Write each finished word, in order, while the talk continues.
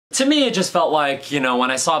To me, it just felt like, you know,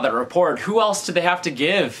 when I saw that report, who else did they have to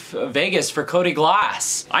give Vegas for Cody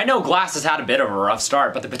Glass? I know Glass has had a bit of a rough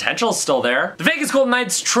start, but the potential's still there. The Vegas Golden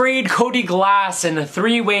Knights trade Cody Glass in a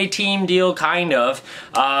three-way team deal, kind of,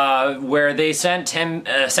 where they sent him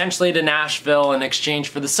essentially to Nashville in exchange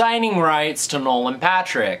for the signing rights to Nolan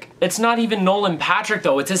Patrick. It's not even Nolan Patrick,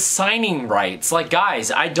 though. It's his signing rights. Like,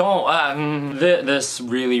 guys, I don't... this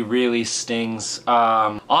really stings.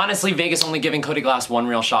 Honestly, Vegas only giving Cody Glass one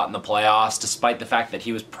real shot in the playoffs, despite the fact that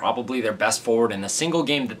he was probably their best forward in the single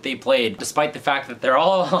game that they played, despite the fact that their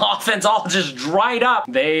offense all just dried up.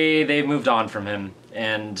 They moved on from him,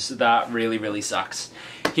 and that really sucks.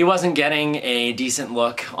 He wasn't getting a decent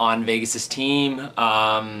look on Vegas's team,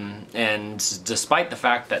 and despite the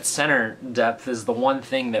fact that center depth is the one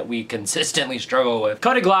thing that we consistently struggle with.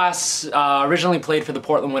 Cody Glass originally played for the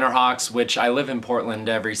Portland Winterhawks, which I live in Portland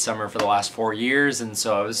every summer for the last 4 years, and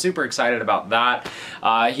so I was super excited about that.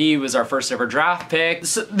 He was our first ever draft pick.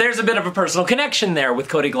 So there's a bit of a personal connection there with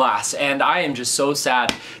Cody Glass, and I am just so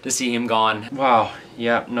sad to see him gone. Wow.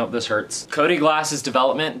 Yeah, nope, this hurts. Cody Glass's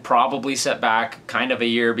development probably set back kind of a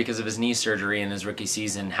year because of his knee surgery in his rookie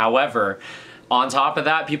season. However, on top of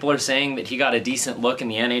that, people are saying that he got a decent look in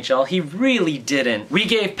the NHL. He really didn't. We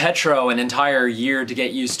gave Petro an entire year to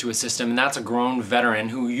get used to a system, and that's a grown veteran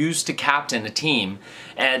who used to captain a team,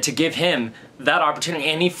 and to give him that opportunity,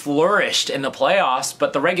 and he flourished in the playoffs,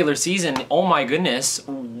 but the regular season, oh my goodness,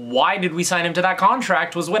 why did we sign him to that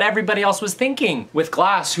contract was what everybody else was thinking. With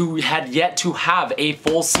Glass, who had yet to have a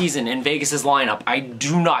full season in Vegas's lineup, I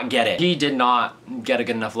do not get it. He did not get a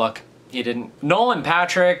good enough look. He didn't. Nolan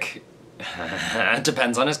Patrick, it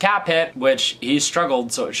depends on his cap hit, which he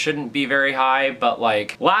struggled, so it shouldn't be very high, but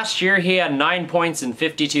like, last year he had 9 points in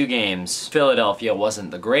 52 games. Philadelphia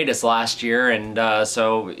wasn't the greatest last year, and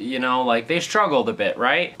so, you know, like, they struggled a bit,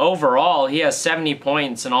 right? Overall, he has 70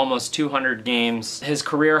 points in almost 200 games. His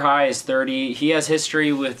career high is 30. He has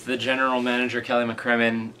history with the general manager, Kelly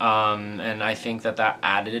McCrimmon, and I think that that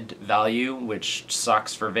added value, which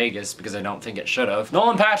sucks for Vegas because I don't think it should have.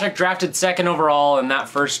 Nolan Patrick drafted 2nd overall in that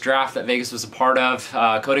first draft that Vegas was a part of.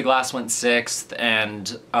 Cody Glass went 6th, and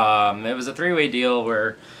it was a three-way deal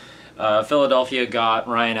where Philadelphia got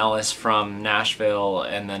Ryan Ellis from Nashville,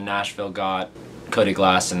 and then Nashville got Cody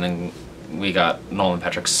Glass, and then we got Nolan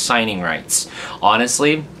Patrick's signing rights.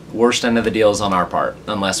 Honestly, worst end of the deal is on our part,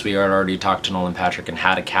 unless we had already talked to Nolan Patrick and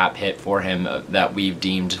had a cap hit for him that we've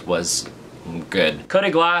deemed was good. Cody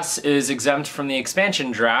Glass is exempt from the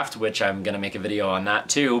expansion draft, which I'm gonna make a video on that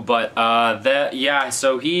too, but yeah,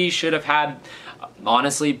 so he should have had,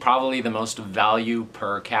 honestly, probably the most value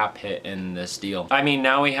per cap hit in this deal. I mean,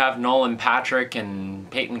 now we have Nolan Patrick and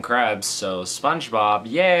Peyton Krebs, so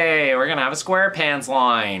SpongeBob, yay, we're gonna have a SquarePants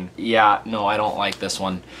line. Yeah, no, I don't like this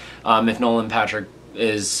one. If Nolan Patrick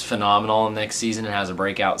is phenomenal next season and has a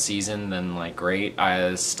breakout season, then like great.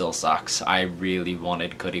 It still sucks. I really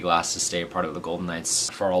wanted Cody Glass to stay a part of the Golden Knights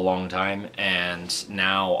for a long time, and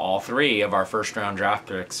now all 3 of our first round draft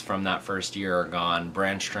picks from that first year are gone.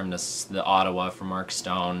 Brandstrom to the Ottawa for Mark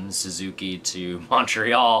Stone, Suzuki to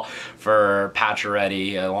Montreal for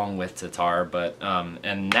Pacioretty along with Tatar, but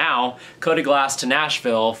and now Cody Glass to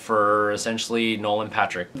Nashville for essentially Nolan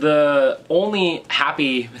Patrick. The only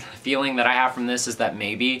happy feeling that I have from this is that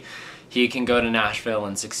maybe he can go to Nashville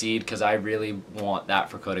and succeed, because I really want that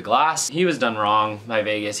for Cody Glass. He was done wrong by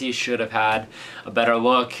Vegas. He should have had a better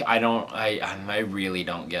look. I really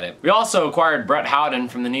don't get it. We also acquired Brett Howden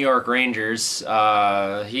from the New York Rangers.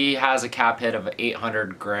 He has a cap hit of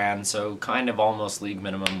 800 grand, so kind of almost league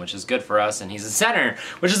minimum, which is good for us, and he's a center,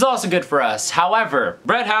 which is also good for us. However,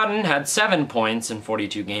 Brett Howden had 7 points in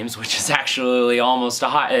 42 games, which is actually almost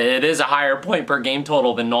it is a higher point per game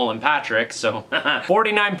total than Nolan Patrick, so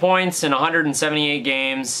 49 points in 178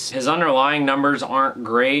 games. His underlying numbers aren't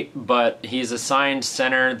great, but he's a signed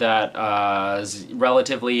center that is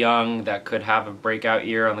relatively young, that could have a breakout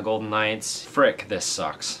year on the Golden Knights. Frick, this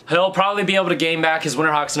sucks. He'll probably be able to gain back his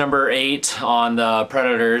Winterhawks number 8 on the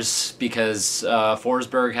Predators, because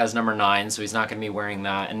Forsberg has number 9, so he's not going to be wearing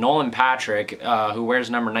that. And Nolan Patrick, who wears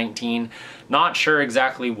number 19, not sure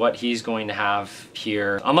exactly what he's going to have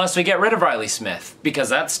here, unless we get rid of Riley Smith, because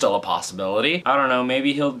that's still a possibility. I don't know,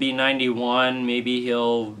 maybe he'll be 91, maybe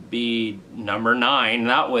he'll be number 9.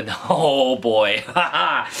 That would, oh boy.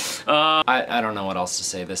 I don't know what else to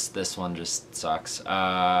say. This one just sucks.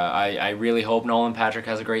 I really hope Nolan Patrick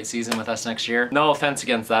has a great season with us next year. No offense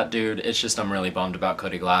against that dude, it's just I'm really bummed about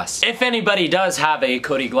Cody Glass. If anybody does have a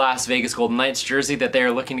Cody Glass Vegas Golden Knights jersey that they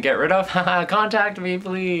are looking to get rid of, contact me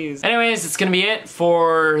please. Anyways, it's gonna be it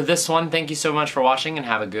for this one. Thank you so much for watching, and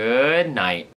have a good night.